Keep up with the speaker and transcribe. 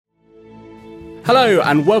Hello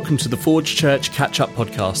and welcome to the Forge Church Catch-Up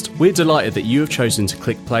Podcast. We're delighted that you have chosen to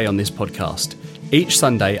click play on this podcast. Each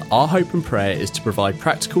Sunday, our hope and prayer is to provide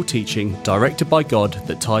practical teaching directed by God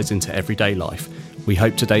that ties into everyday life. We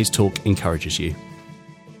hope today's talk encourages you.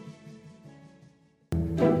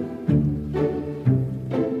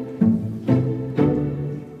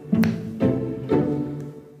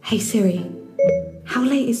 Hey Siri, how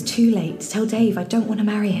late is too late to tell Dave I don't want to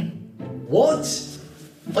marry him? What?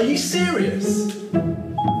 Are you serious?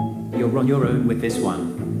 You're on your own with this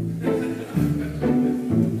one.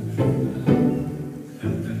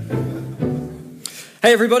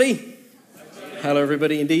 Hey everybody. Hello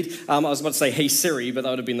everybody, indeed. I was about to say, hey Siri, but that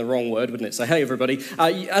would have been the wrong word, wouldn't it? So hey everybody.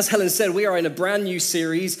 As Helen said, we are in a brand new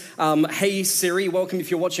series, Hey Siri. Welcome if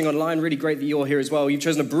you're watching online. Really great that you're here as well. You've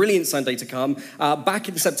chosen a brilliant Sunday to come. Back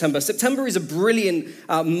in September. September is a brilliant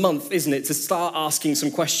month, isn't it, to start asking some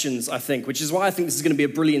questions, I think, which is why I think this is going to be a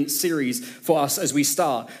brilliant series for us as we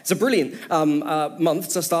start. It's a brilliant month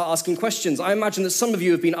to start asking questions. I imagine that some of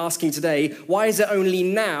you have been asking today, why is it only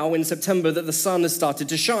now in September that the sun has started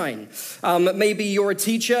to shine? Maybe you're a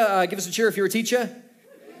teacher. Give us a cheer if you're a teacher.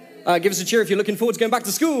 Give us a cheer if you're looking forward to going back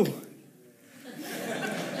to school.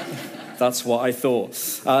 That's what I thought.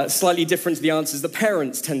 Slightly different to the answers that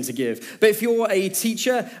parents tend to give. But if you're a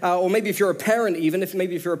teacher, or maybe if you're a parent even, if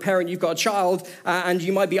you're a parent, you've got a child, and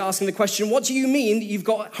you might be asking the question, what do you mean that you've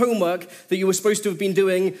got homework that you were supposed to have been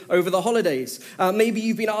doing over the holidays? Maybe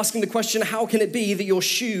you've been asking the question, how can it be that your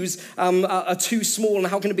shoes are too small, and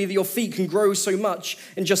how can it be that your feet can grow so much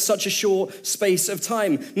in just such a short space of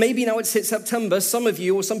time? Maybe now it's hit September, some of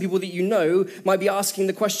you, or some people that you know, might be asking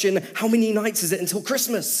the question, how many nights is it until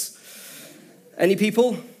Christmas? Any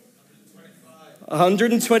people?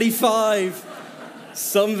 125.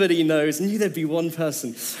 Somebody knows. I knew there'd be one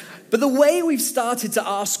person. But the way we've started to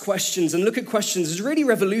ask questions and look at questions has really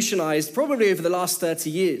revolutionized probably over the last 30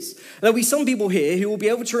 years. There'll be some people here who will be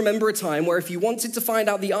able to remember a time where if you wanted to find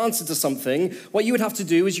out the answer to something, what you would have to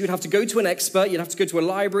do is you'd have to go to an expert, you'd have to go to a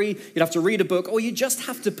library, you'd have to read a book, or you just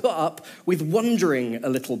have to put up with wondering a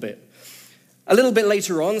little bit. A little bit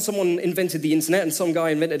later on, someone invented the internet and some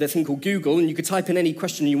guy invented a thing called Google, and you could type in any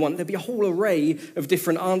question you want. There'd be a whole array of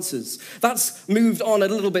different answers. That's moved on a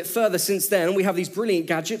little bit further since then. We have these brilliant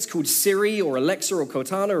gadgets called Siri or Alexa or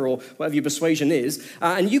Cortana or whatever your persuasion is,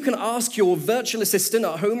 and you can ask your virtual assistant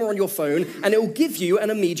at home or on your phone, and it will give you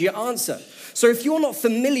an immediate answer. So if you're not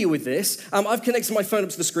familiar with this, I've connected my phone up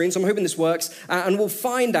to the screen, so I'm hoping this works, and we'll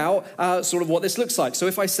find out sort of what this looks like. So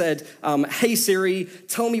if I said, hey Siri,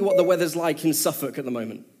 tell me what the weather's like in Suffolk at the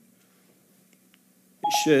moment.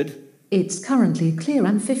 It should. It's currently clear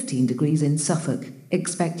and 15 degrees in Suffolk.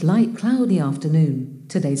 Expect light cloudy afternoon.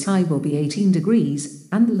 Today's high will be 18 degrees,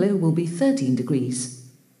 and the low will be 13 degrees.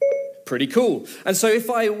 Pretty cool. And so if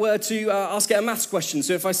I were to ask it a maths question,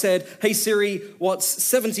 so if I said, hey Siri, what's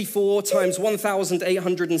 74 times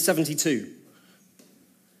 1,872?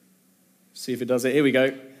 See if it does it. Here we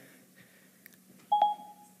go.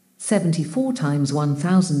 74 times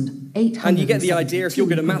 1,872. And you get the idea. If you're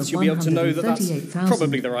good at maths, you'll be able to know that that's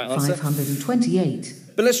probably the right answer. 528.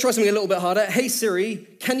 But let's try something a little bit harder. Hey Siri,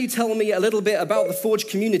 can you tell me a little bit about the Forge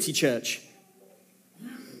Community Church?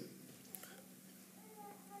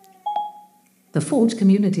 The Forge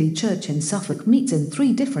Community Church in Suffolk meets in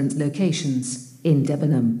 3 different locations. In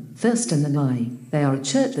Debenham, Thurston and Eye. They are a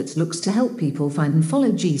church that looks to help people find and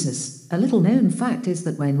follow Jesus. A little known fact is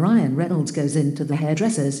that when Ryan Reynolds goes into the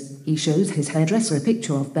hairdressers, he shows his hairdresser a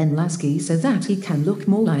picture of Ben Lasky so that he can look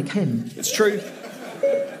more like him. It's true.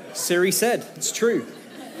 Siri said, it's true.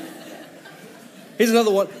 Here's another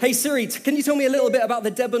one. Hey Siri, can you tell me a little bit about the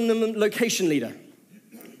Debenham location leader?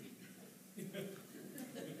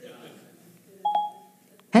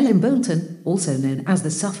 Helen Bolton, also known as the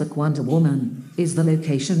Suffolk Wonder Woman, is the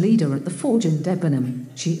location leader at the Forge in Debenham.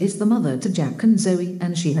 She is the mother to Jack and Zoe,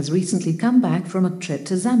 and she has recently come back from a trip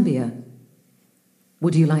to Zambia.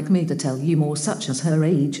 Would you like me to tell you more, such as her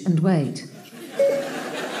age and weight?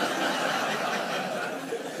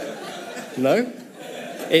 No?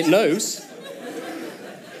 It knows.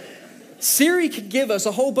 Siri could give us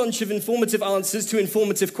a whole bunch of informative answers to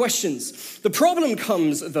informative questions. The problem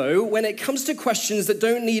comes, though, when it comes to questions that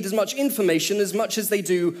don't need as much information as much as they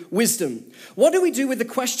do wisdom. What do we do with the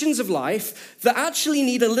questions of life that actually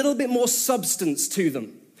need a little bit more substance to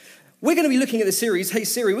them? We're going to be looking at the series, Hey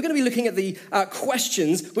Siri, we're going to be looking at the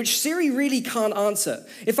questions which Siri really can't answer.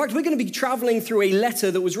 In fact, we're going to be traveling through a letter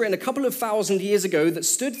that was written a couple of thousand years ago that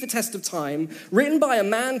stood the test of time, written by a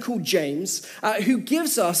man called James, who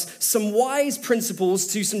gives us some wise principles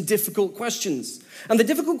to some difficult questions. And the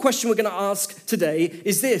difficult question we're going to ask today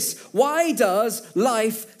is this: why does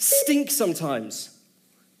life stink sometimes?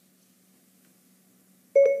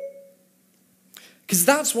 Because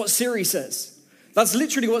that's what Siri says. That's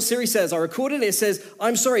literally what Siri says. I recorded it. It says,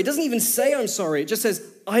 I'm sorry. It doesn't even say I'm sorry. It just says,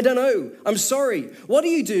 I don't know. I'm sorry. What do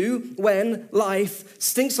you do when life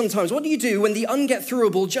stinks sometimes? What do you do when the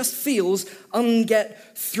unget-throughable just feels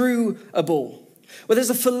unget-throughable? Well, there's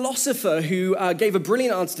a philosopher who gave a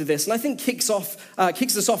brilliant answer to this, and I think kicks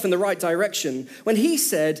us off in the right direction when he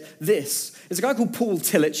said this. It's a guy called Paul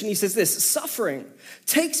Tillich, and he says this: suffering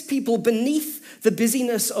takes people beneath the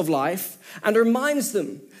busyness of life and reminds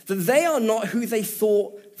them that they are not who they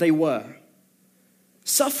thought they were.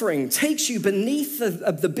 Suffering takes you beneath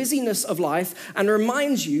the busyness of life and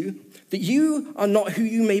reminds you that you are not who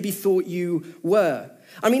you maybe thought you were.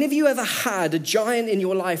 I mean, have you ever had a giant in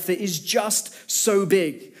your life that is just so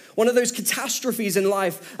big? One of those catastrophes in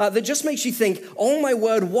life that just makes you think, oh my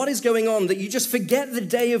word, what is going on? That you just forget the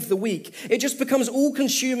day of the week. It just becomes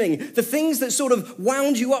all-consuming. The things that sort of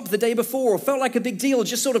wound you up the day before or felt like a big deal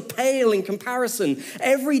just sort of pale in comparison.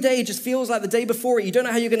 Every day just feels like the day before it. You don't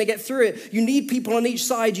know how you're going to get through it. You need people on each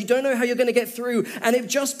side. You don't know how you're going to get through. And it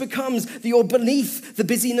just becomes that you're beneath the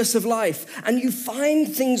busyness of life. And you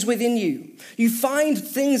find things within you. You find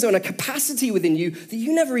things on a capacity within you that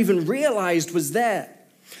you never even realized was there.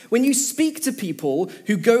 When you speak to people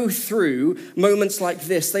who go through moments like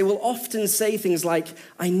this, they will often say things like,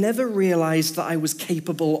 I never realized that I was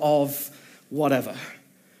capable of whatever.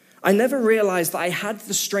 I never realized that I had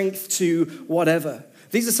the strength to whatever.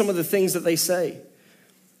 These are some of the things that they say.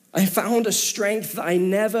 I found a strength that I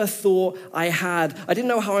never thought I had. I didn't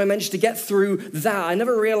know how I managed to get through that. I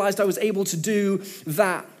never realized I was able to do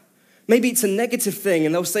that. Maybe it's a negative thing,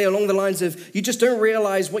 and they'll say along the lines of, you just don't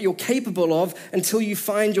realize what you're capable of until you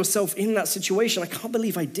find yourself in that situation. I can't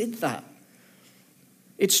believe I did that.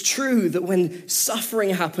 It's true that when suffering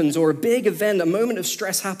happens or a big event, a moment of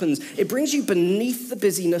stress happens, it brings you beneath the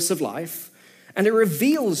busyness of life, and it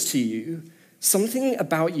reveals to you something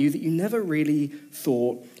about you that you never really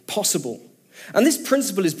thought possible. And this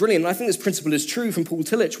principle is brilliant, and I think this principle is true from Paul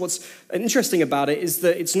Tillich. What's interesting about it is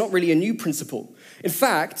that it's not really a new principle. In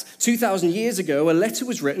fact, 2,000 years ago, a letter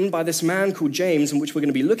was written by this man called James, and which we're going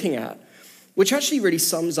to be looking at, which actually really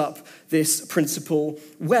sums up this principle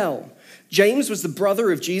well. James was the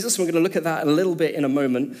brother of Jesus, and we're going to look at that a little bit in a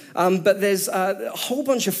moment. But there's a whole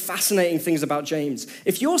bunch of fascinating things about James.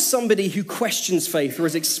 If you're somebody who questions faith or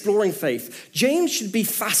is exploring faith, James should be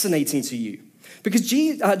fascinating to you. Because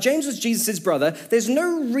James was Jesus' brother, there's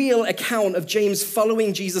no real account of James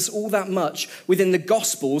following Jesus all that much within the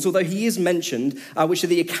Gospels, although he is mentioned, which are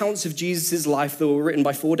the accounts of Jesus' life that were written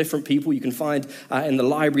by 4 different people you can find in the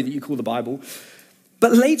library that you call the Bible.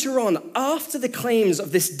 But later on, after the claims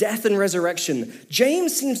of this death and resurrection,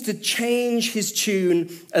 James seems to change his tune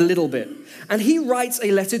a little bit. And he writes a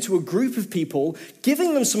letter to a group of people,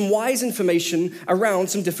 giving them some wise information around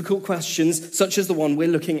some difficult questions, such as the one we're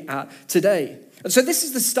looking at today. And so this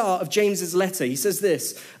is the start of James's letter. He says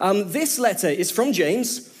this letter is from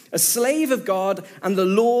James, a slave of God and the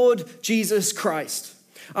Lord Jesus Christ.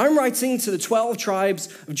 I'm writing to the 12 tribes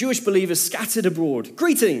of Jewish believers scattered abroad.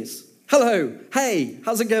 Greetings. Hello. Hey,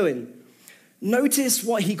 how's it going? Notice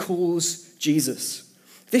what he calls Jesus.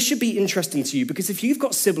 This should be interesting to you because if you've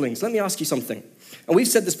got siblings, let me ask you something. And we've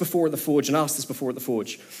said this before at the Forge and asked this before at the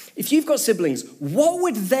Forge. If you've got siblings, what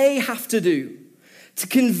would they have to do to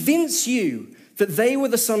convince you that they were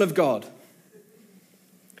the Son of God?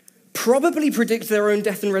 Probably predict their own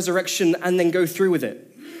death and resurrection and then go through with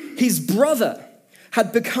it. His brother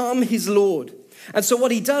had become his Lord. And so what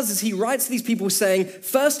he does is he writes to these people saying,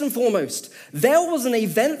 first and foremost, there was an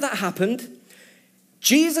event that happened.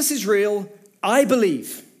 Jesus is real. I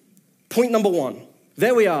believe. Point number 1.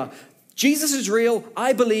 There we are. Jesus is real.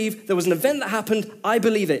 I believe. There was an event that happened. I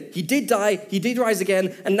believe it. He did die. He did rise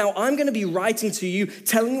again. And now I'm going to be writing to you,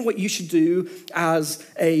 telling you what you should do as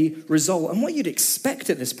a result. And what you'd expect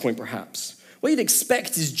at this point, perhaps. What you'd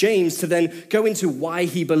expect is James to then go into why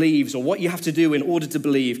he believes or what you have to do in order to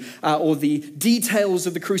believe or the details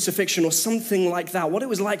of the crucifixion or something like that. What it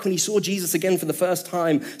was like when he saw Jesus again for the first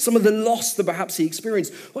time. Some of the loss that perhaps he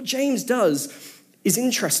experienced. What James does is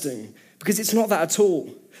interesting because it's not that at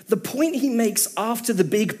all. The point he makes after the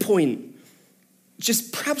big point,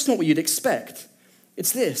 just perhaps not what you'd expect.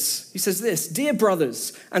 It's this. He says this, dear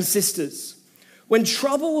brothers and sisters, When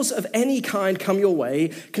troubles of any kind come your way,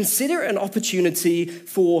 consider it an opportunity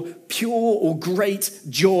for pure or great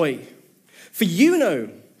joy. For you know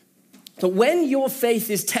that when your faith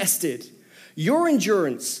is tested, your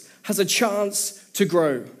endurance has a chance to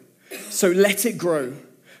grow. So let it grow.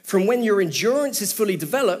 From when your endurance is fully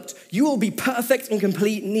developed, you will be perfect and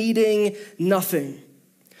complete, needing nothing.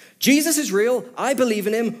 Jesus is real. I believe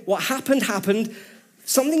in him. What happened, happened.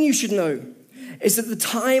 Something you should know is that the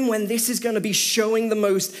time when this is going to be showing the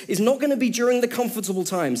most is not going to be during the comfortable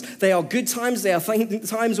times. They are good times. They are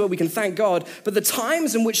times where we can thank God. But the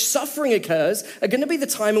times in which suffering occurs are going to be the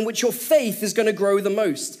time in which your faith is going to grow the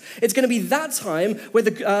most. It's going to be that time where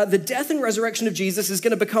the death and resurrection of Jesus is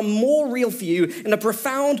going to become more real for you in a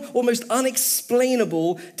profound, almost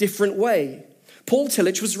unexplainable, different way. Paul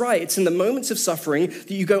Tillich was right. It's in the moments of suffering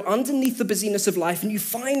that you go underneath the busyness of life and you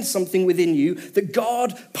find something within you that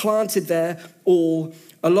God planted there all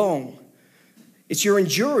along. It's your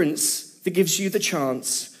endurance that gives you the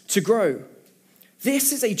chance to grow.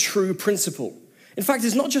 This is a true principle. In fact,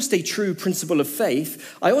 it's not just a true principle of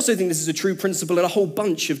faith. I also think this is a true principle in a whole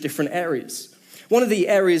bunch of different areas. One of the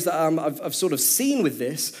areas that I've sort of seen with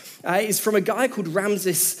this is from a guy called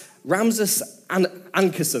Ramses Ankerson.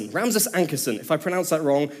 If I pronounce that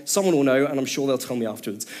wrong, someone will know, and I'm sure they'll tell me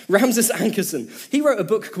afterwards. Ramses Ankerson. He wrote a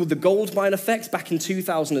book called The Gold Mine Effect back in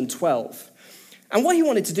 2012. And what he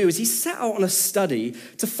wanted to do is he set out on a study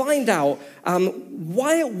to find out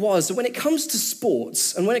why it was that when it comes to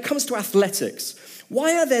sports and when it comes to athletics,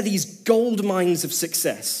 why are there these gold mines of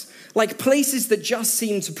success? Like places that just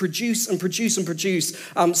seem to produce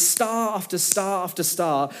star after star after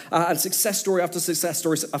star, and success story after success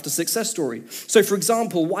story after success story. So, for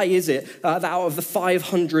example, why is it that out of the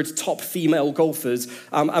 500 top female golfers,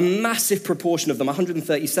 a massive proportion of them,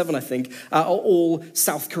 137 I think, are all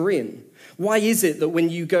South Korean? Why is it that when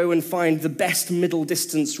you go and find the best middle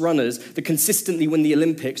distance runners that consistently win the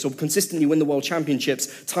Olympics or consistently win the World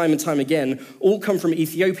Championships time and time again, all come from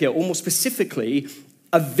Ethiopia, or more specifically,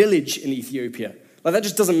 a village in Ethiopia? Like, that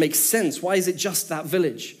just doesn't make sense. Why is it just that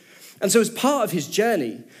village? And so as part of his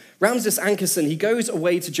journey, Ramses Ankerson, he goes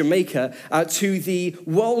away to Jamaica to the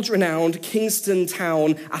world-renowned Kingston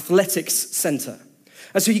Town Athletics Center.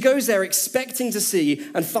 And so he goes there expecting to see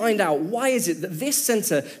and find out why is it that this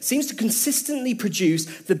center seems to consistently produce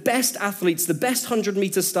the best athletes, the best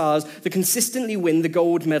 100-meter stars that consistently win the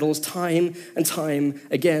gold medals time and time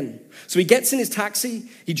again. So he gets in his taxi,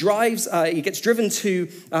 he gets driven to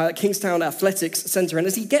Kingstown Athletics Center, and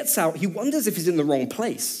as he gets out, he wonders if he's in the wrong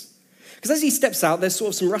place. Because as he steps out, there's sort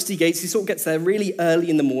of some rusty gates. He sort of gets there really early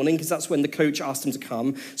in the morning because that's when the coach asked him to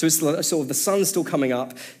come. So it's sort of the sun's still coming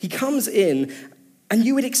up. He comes in, and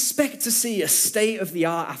you would expect to see a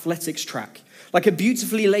state-of-the-art athletics track, like a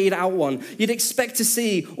beautifully laid out one. You'd expect to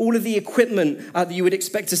see all of the equipment that you would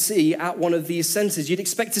expect to see at one of these centers. You'd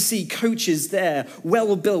expect to see coaches there,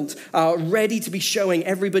 well-built, ready to be showing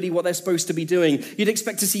everybody what they're supposed to be doing. You'd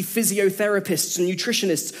expect to see physiotherapists and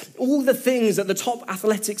nutritionists, all the things that the top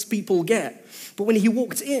athletics people get. But when he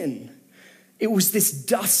walked in, it was this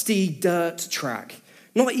dusty dirt track,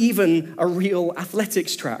 not even a real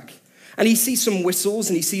athletics track. And he sees some whistles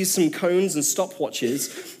and he sees some cones and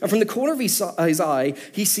stopwatches. And from the corner of his eye,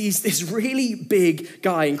 he sees this really big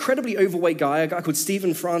guy, incredibly overweight guy, a guy called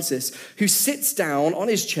Stephen Francis, who sits down on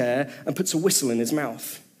his chair and puts a whistle in his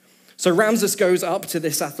mouth. So Ramses goes up to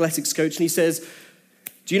this athletics coach and he says,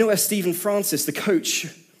 "Do you know where Stephen Francis, the coach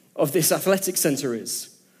of this athletics center, is?"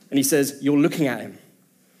 And he says, "You're looking at him."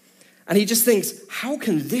 And he just thinks, how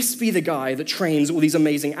can this be the guy that trains all these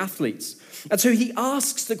amazing athletes? And so he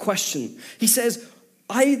asks the question. He says,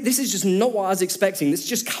 this is just not what I was expecting. This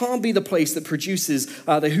just can't be the place that produces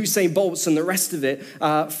the Usain Bolts and the rest of it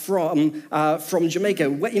from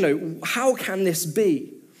Jamaica. How can this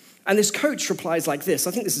be? And this coach replies like this.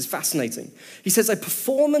 I think this is fascinating. He says, a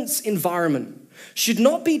performance environment should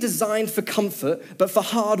not be designed for comfort, but for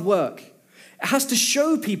hard work. It has to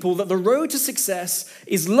show people that the road to success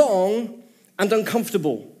is long and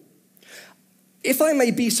uncomfortable. If I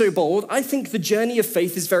may be so bold, I think the journey of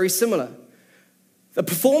faith is very similar. The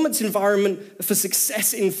performance environment for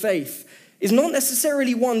success in faith is not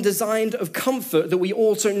necessarily one designed of comfort that we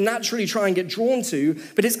also naturally try and get drawn to,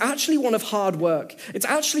 but it's actually one of hard work. It's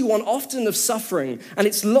actually one often of suffering, and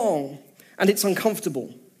it's long, and it's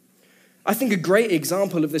uncomfortable. I think a great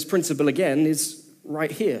example of this principle, again, is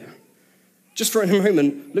right here. Just for a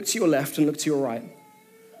moment, look to your left and look to your right.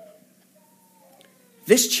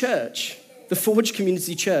 This church, the Forge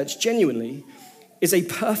Community Church, genuinely is a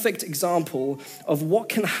perfect example of what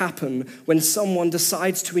can happen when someone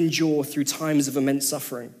decides to endure through times of immense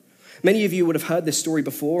suffering. Many of you would have heard this story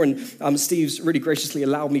before, and Steve's really graciously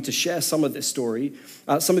allowed me to share some of this story.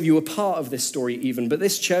 Some of you were part of this story even, but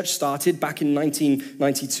this church started back in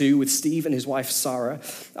 1992 with Steve and his wife, Sarah.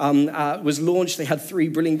 Was launched. They had 3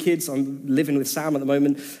 brilliant kids. I'm living with Sam at the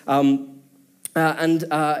moment.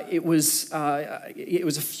 It was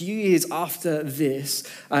a few years after this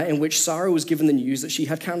in which Sarah was given the news that she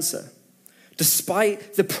had cancer.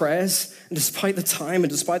 Despite the prayers, and despite the time, and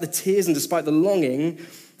despite the tears, and despite the longing,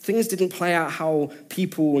 things didn't play out how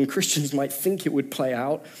people and Christians might think it would play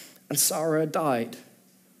out, and Sarah died.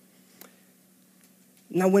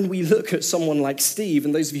 Now, when we look at someone like Steve,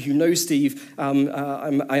 and those of you who know Steve,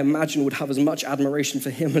 I imagine would have as much admiration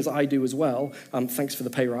for him as I do as well. Thanks for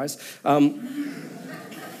the pay rise.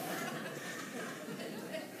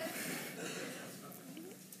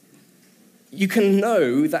 You can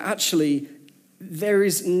know that actually there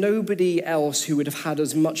is nobody else who would have had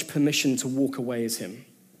as much permission to walk away as him.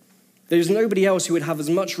 There's nobody else who would have as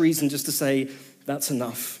much reason just to say, that's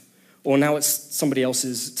enough. Or now it's somebody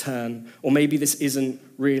else's turn. Or maybe this isn't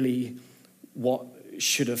really what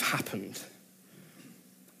should have happened.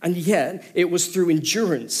 And yet, it was through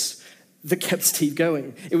endurance that kept Steve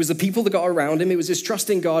going. It was the people that got around him. It was his trust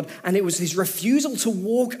in God. And it was his refusal to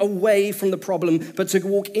walk away from the problem, but to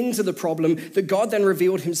walk into the problem, that God then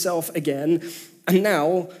revealed himself again. And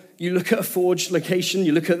now, you look at a Forge location,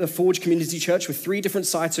 you look at the Forge Community Church with 3 different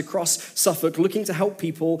sites across Suffolk, looking to help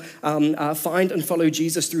people find and follow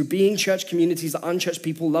Jesus through being church communities that unchurched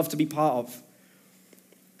people love to be part of.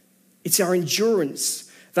 It's our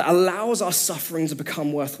endurance that allows our suffering to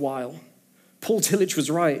become worthwhile. Paul Tillich was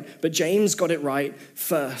right, but James got it right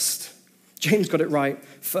first. James got it right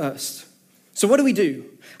first. So what do we do?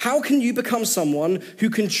 How can you become someone who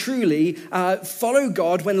can truly follow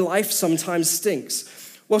God when life sometimes stinks?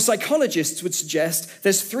 Well, psychologists would suggest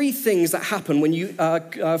there's 3 things that happen when you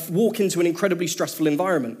walk into an incredibly stressful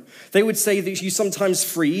environment. They would say that you sometimes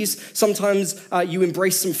freeze, sometimes you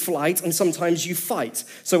embrace some flight, and sometimes you fight.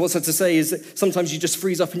 So what's that to say is that sometimes you just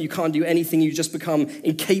freeze up and you can't do anything, you just become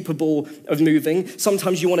incapable of moving.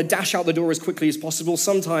 Sometimes you want to dash out the door as quickly as possible.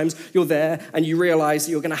 Sometimes you're there and you realize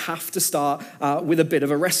that you're going to have to start with a bit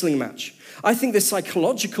of a wrestling match. I think this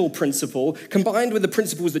psychological principle, combined with the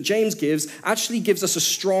principles that James gives, actually gives us a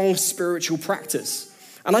strong spiritual practice.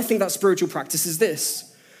 And I think that spiritual practice is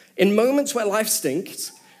this. In moments where life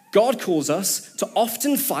stinks, God calls us to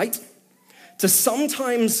often fight, to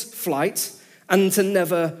sometimes flight, and to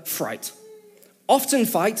never fright. Often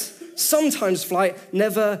fight, sometimes flight,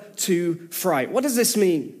 never to fright. What does this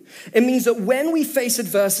mean? It means that when we face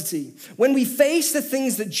adversity, when we face the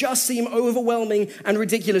things that just seem overwhelming and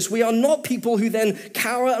ridiculous, we are not people who then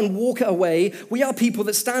cower and walk away. We are people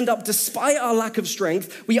that stand up despite our lack of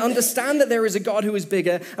strength. We understand that there is a God who is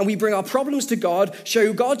bigger, and we bring our problems to God,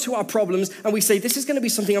 show God to our problems, and we say, this is going to be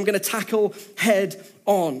something I'm going to tackle head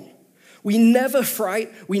on. We never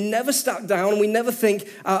fright, we never step down, we never think,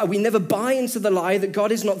 we never buy into the lie that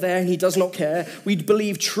God is not there and he does not care. We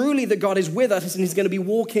believe truly that God is with us and he's going to be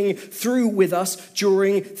walking through with us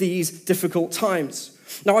during these difficult times.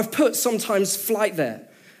 Now, I've put sometimes flight there.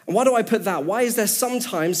 And why do I put that? Why is there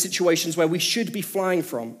sometimes situations where we should be flying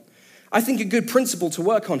from? I think a good principle to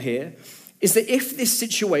work on here is that if this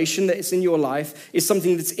situation that is in your life is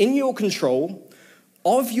something that's in your control,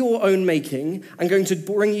 of your own making, and going to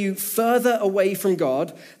bring you further away from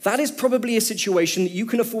God, that is probably a situation that you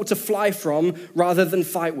can afford to fly from rather than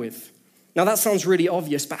fight with. Now that sounds really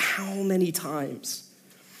obvious, but how many times?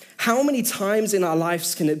 How many times in our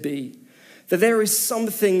lives can it be that there is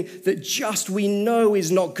something that just we know is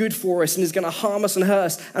not good for us and is going to harm us and hurt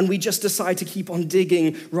us, and we just decide to keep on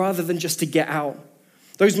digging rather than just to get out?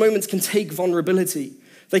 Those moments can take vulnerability.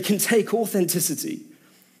 They can take authenticity.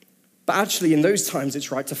 But actually, in those times,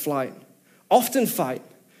 it's right to flight. Often fight.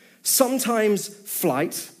 Sometimes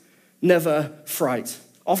flight, never fright.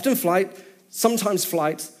 Often flight, sometimes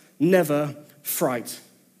flight, never fright.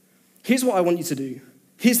 Here's what I want you to do.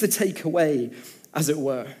 Here's the takeaway, as it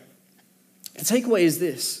were. The takeaway is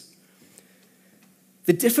this.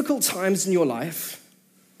 The difficult times in your life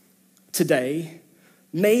today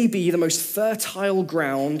may be the most fertile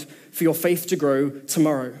ground for your faith to grow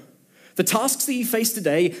tomorrow. The tasks that you face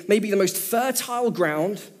today may be the most fertile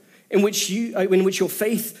ground in which your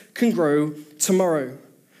faith can grow tomorrow.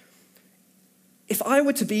 If I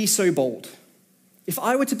were to be so bold,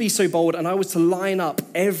 and I was to line up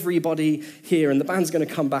everybody here, and the band's going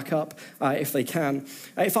to come back up if they can.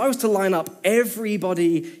 If I was to line up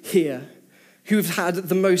everybody here who've had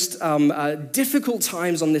the most difficult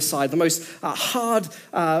times on this side, the most hard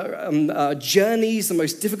journeys, the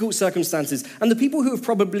most difficult circumstances, and the people who have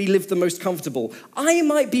probably lived the most comfortable. I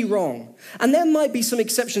might be wrong, and there might be some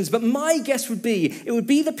exceptions, but my guess would be, it would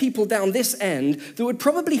be the people down this end that would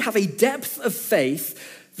probably have a depth of faith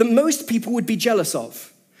that most people would be jealous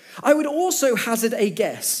of. I would also hazard a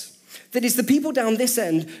guess that is the people down this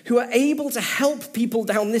end who are able to help people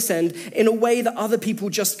down this end in a way that other people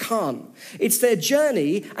just can't. It's their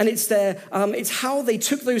journey, and it's how they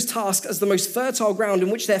took those tasks as the most fertile ground in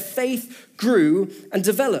which their faith grew and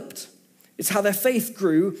developed. It's how their faith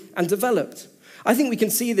grew and developed. I think we can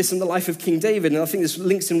see this in the life of King David, and I think this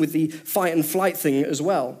links in with the fight and flight thing as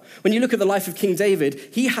well. When you look at the life of King David,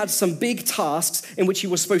 he had some big tasks in which he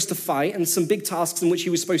was supposed to fight and some big tasks in which he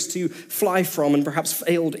was supposed to fly from and perhaps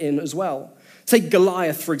failed in as well. Take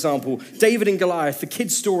Goliath, for example. David and Goliath, the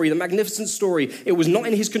kid's story, the magnificent story. It was not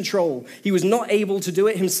in his control. He was not able to do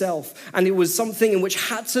it himself. And it was something in which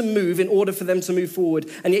had to move in order for them to move forward.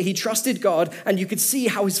 And yet he trusted God, and you could see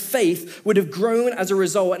how his faith would have grown as a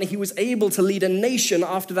result. And he was able to lead a nation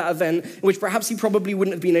after that event, in which perhaps he probably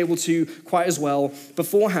wouldn't have been able to quite as well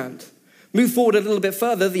beforehand. Move forward a little bit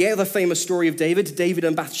further, the other famous story of David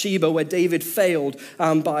and Bathsheba, where David failed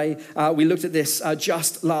we looked at this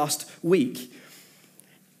just last week.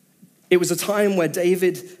 It was a time where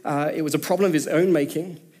David, it was a problem of his own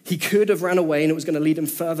making. He could have ran away, and it was going to lead him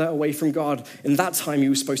further away from God. In that time, he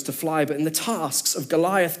was supposed to fly. But in the tasks of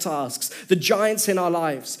Goliath tasks, the giants in our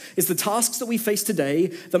lives, it's the tasks that we face today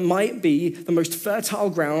that might be the most fertile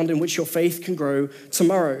ground in which your faith can grow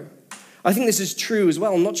tomorrow. I think this is true as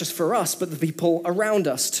well, not just for us, but the people around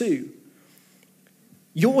us too.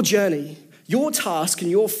 Your journey, your task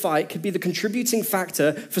and your fight could be the contributing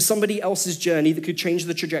factor for somebody else's journey that could change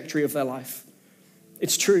the trajectory of their life.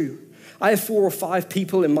 It's true. I have 4 or 5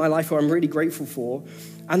 people in my life who I'm really grateful for,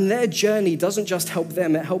 and their journey doesn't just help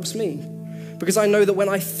them, it helps me. Because I know that when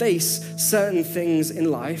I face certain things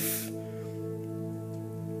in life,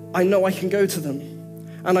 I know I can go to them.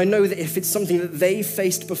 And I know that if it's something that they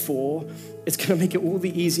faced before, it's going to make it all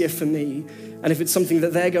the easier for me. And if it's something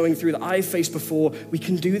that they're going through that I've faced before, we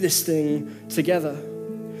can do this thing together.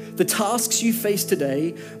 The tasks you face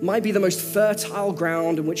today might be the most fertile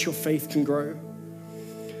ground in which your faith can grow.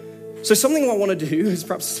 So something I want to do is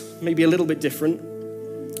perhaps maybe a little bit different.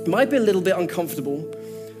 It might be a little bit uncomfortable,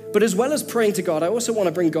 but as well as praying to God, I also want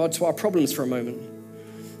to bring God to our problems for a moment.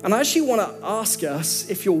 And I actually want to ask us,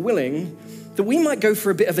 if you're willing, that we might go for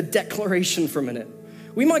a bit of a declaration for a minute.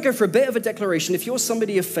 We might go for a bit of a declaration. If you're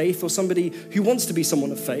somebody of faith or somebody who wants to be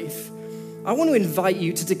someone of faith, I want to invite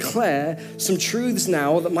you to declare some truths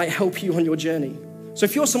now that might help you on your journey. So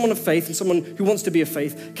if you're someone of faith and someone who wants to be of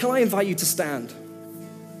faith, can I invite you to stand?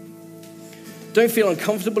 Don't feel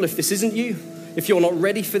uncomfortable if this isn't you. If you're not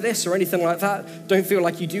ready for this or anything like that, don't feel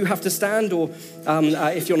like you do have to stand, or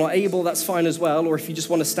if you're not able, that's fine as well. Or if you just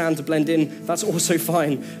want to stand to blend in, that's also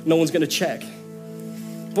fine. No one's going to check.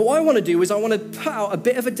 But what I want to do is I want to put out a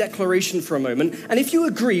bit of a declaration for a moment. And if you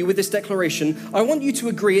agree with this declaration, I want you to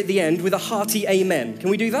agree at the end with a hearty amen. Can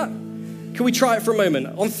we do that? Can we try it for a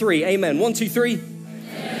moment? On 3, amen. 1, 2, 3.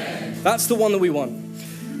 Amen. That's the one that we want.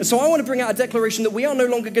 And so I want to bring out a declaration that we are no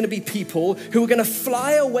longer going to be people who are going to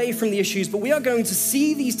fly away from the issues, but we are going to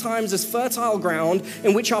see these times as fertile ground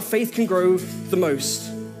in which our faith can grow the most.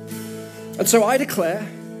 And so I declare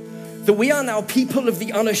that we are now people of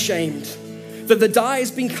the unashamed, that the die has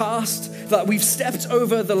been cast, that we've stepped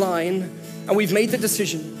over the line, and we've made the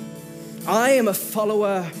decision. I am a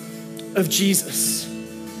follower of Jesus.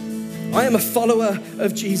 I am a follower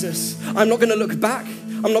of Jesus. I'm not going to look back.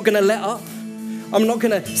 I'm not going to let up. I'm not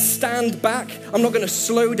going to stand back. I'm not going to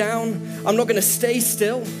slow down. I'm not going to stay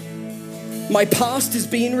still. My past is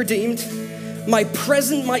being redeemed. My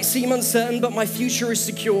present might seem uncertain, but my future is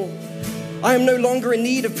secure. I am no longer in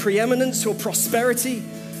need of preeminence or prosperity,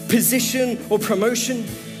 position or promotion,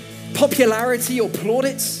 popularity or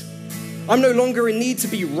plaudits. I'm no longer in need to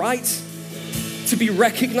be right, to be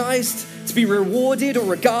recognized, to be rewarded or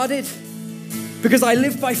regarded, because I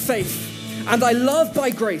live by faith and I love by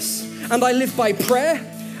grace. And I live by prayer,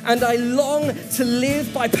 and I long to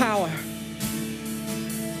live by power.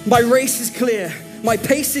 My race is clear, my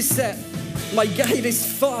pace is set, my gait is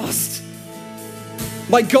fast.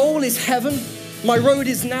 My goal is heaven, my road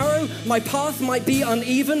is narrow, my path might be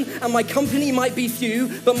uneven, and my company might be few,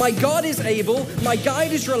 but my God is able, my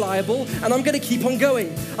guide is reliable, and I'm gonna keep on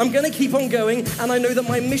going. I'm gonna keep on going, and I know that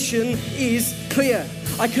my mission is clear.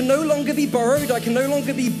 I can no longer be borrowed, I can no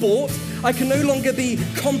longer be bought, I can no longer be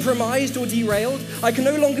compromised or derailed, I can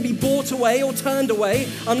no longer be bought away or turned away.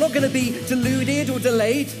 I'm not going to be deluded or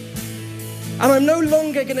delayed. And I'm no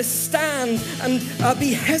longer going to stand and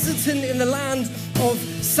be hesitant in the land of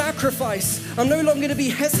sacrifice. I'm no longer going to be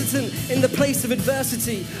hesitant in the place of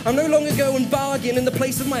adversity. I'm no longer going and bargain in the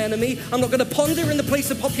place of my enemy. I'm not going to ponder in the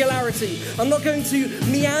place of popularity. I'm not going to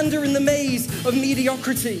meander in the maze of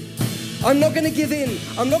mediocrity. I'm not going to give in.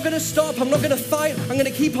 I'm not going to stop. I'm not going to fight. I'm going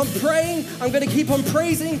to keep on praying. I'm going to keep on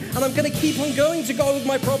praising. And I'm going to keep on going to God with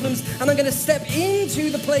my problems. And I'm going to step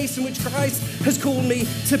into the place in which Christ has called me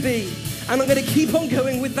to be. And I'm going to keep on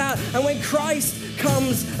going with that. And when Christ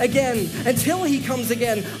comes again, until he comes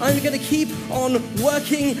again, I'm going to keep on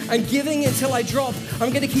working and giving until I drop.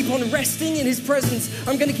 I'm going to keep on resting in his presence.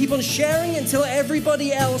 I'm going to keep on sharing until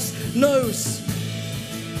everybody else knows.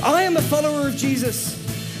 I am a follower of Jesus.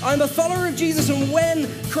 I'm a follower of Jesus, and when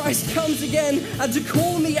Christ comes again and to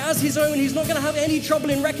call me as his own, he's not going to have any trouble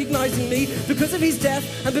in recognizing me because of his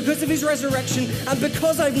death and because of his resurrection and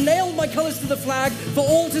because I've nailed my colors to the flag for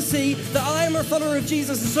all to see that I am a follower of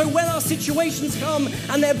Jesus. And so when our situations come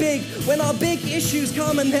and they're big, when our big issues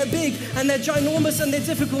come and they're big and they're ginormous and they're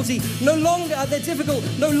difficult, no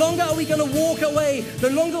longer are we going to walk away, no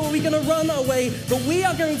longer are we going to run away, but we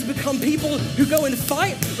are going to become people who go and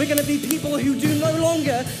fight. We're going to be people who do no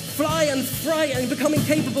longer fly and fright and become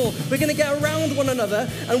incapable. We're going to get around one another,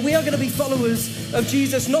 and we are going to be followers of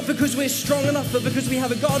Jesus, not because we're strong enough, but because we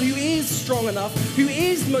have a God who is strong enough, who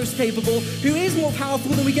is most capable, who is more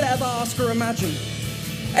powerful than we could ever ask or imagine.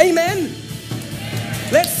 Amen?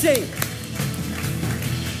 Let's sing.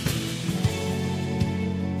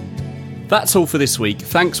 That's all for this week.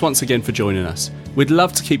 Thanks once again for joining us. We'd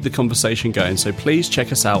love to keep the conversation going, so please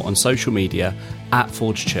check us out on social media at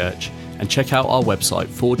Forge Church, and check out our website,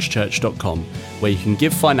 forgechurch.com, where you can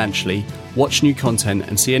give financially, watch new content,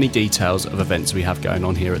 and see any details of events we have going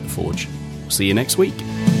on here at the Forge. See you next week.